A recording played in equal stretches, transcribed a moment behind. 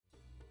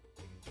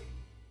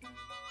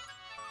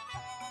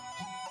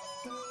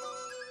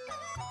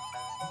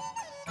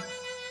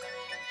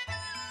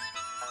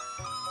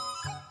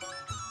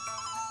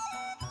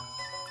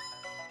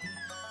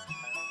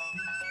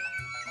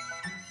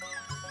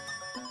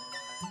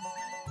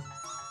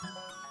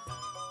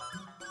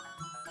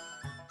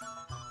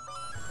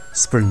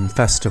Spring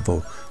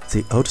Festival,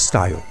 the old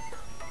style.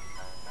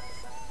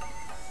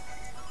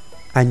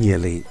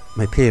 Annually,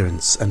 my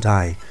parents and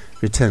I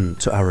return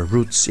to our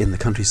roots in the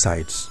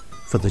countryside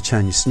for the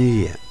Chinese New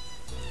Year.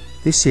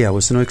 This year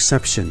was no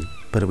exception,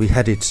 but we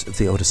had it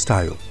the old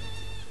style.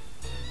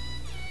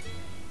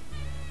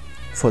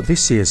 For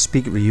this year's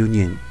big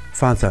reunion,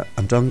 father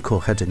and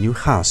uncle had a new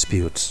house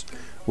built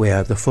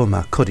where the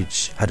former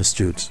cottage had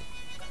stood.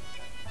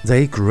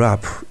 They grew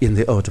up in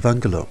the old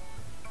bungalow.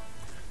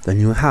 The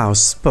new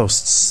house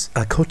boasts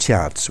a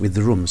courtyard with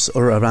rooms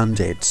all around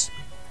it.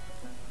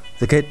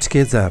 The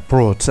get-together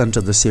brought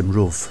under the same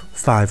roof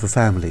 5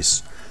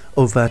 families,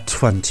 over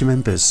 20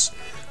 members,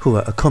 who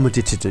were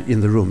accommodated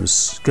in the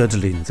rooms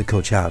girdling the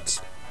courtyard.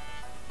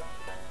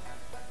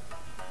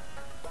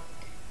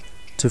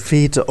 To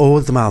feed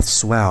all the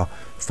mouths well,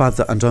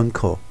 father and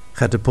uncle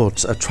had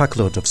bought a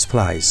truckload of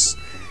supplies,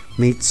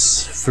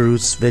 meats,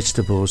 fruits,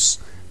 vegetables,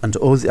 and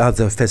all the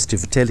other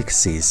festive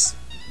delicacies.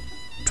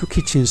 2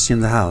 kitchens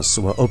in the house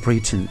were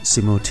operating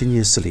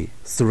simultaneously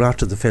throughout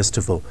the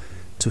festival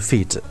to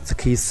feed the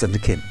Keith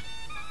and Kim.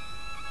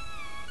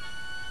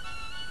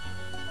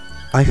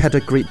 I had a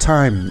great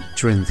time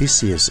during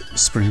this year's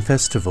Spring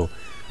Festival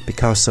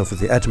because of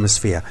the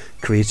atmosphere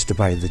created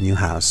by the new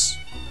house.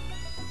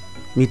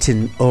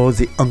 Meeting all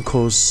the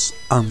uncles,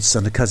 aunts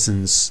and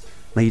cousins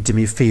made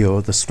me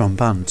feel the strong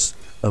bond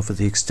of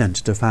the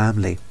extended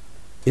family.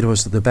 It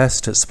was the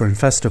best Spring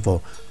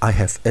Festival I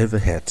have ever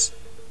had.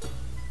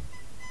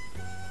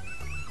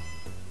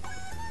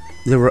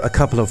 There were a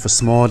couple of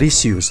small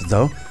issues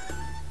though.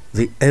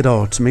 The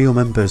adult male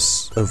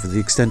members of the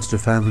extended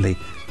family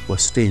were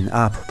staying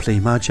up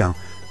playing mahjong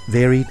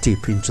very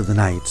deep into the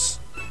night.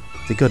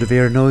 They got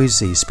very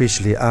noisy,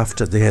 especially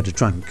after they had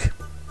drunk.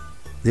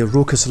 Their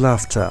raucous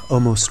laughter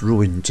almost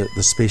ruined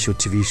the special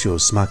TV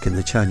shows marking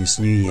the Chinese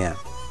New Year.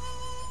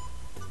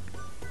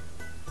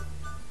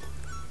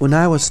 When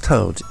I was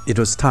told it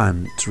was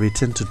time to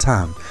return to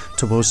town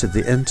towards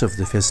the end of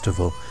the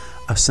festival,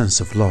 a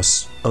sense of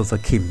loss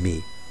overcame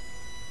me.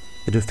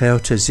 It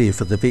felt as if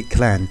the big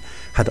clan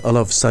had all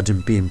of a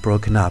sudden been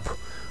broken up,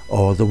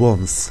 or the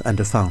warmth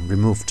and fun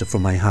removed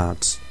from my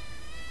heart.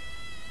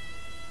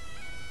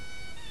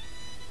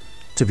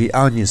 To be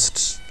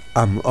honest,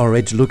 I'm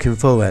already looking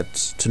forward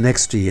to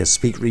next year's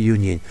big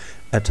reunion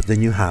at the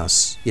new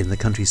house in the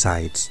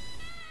countryside.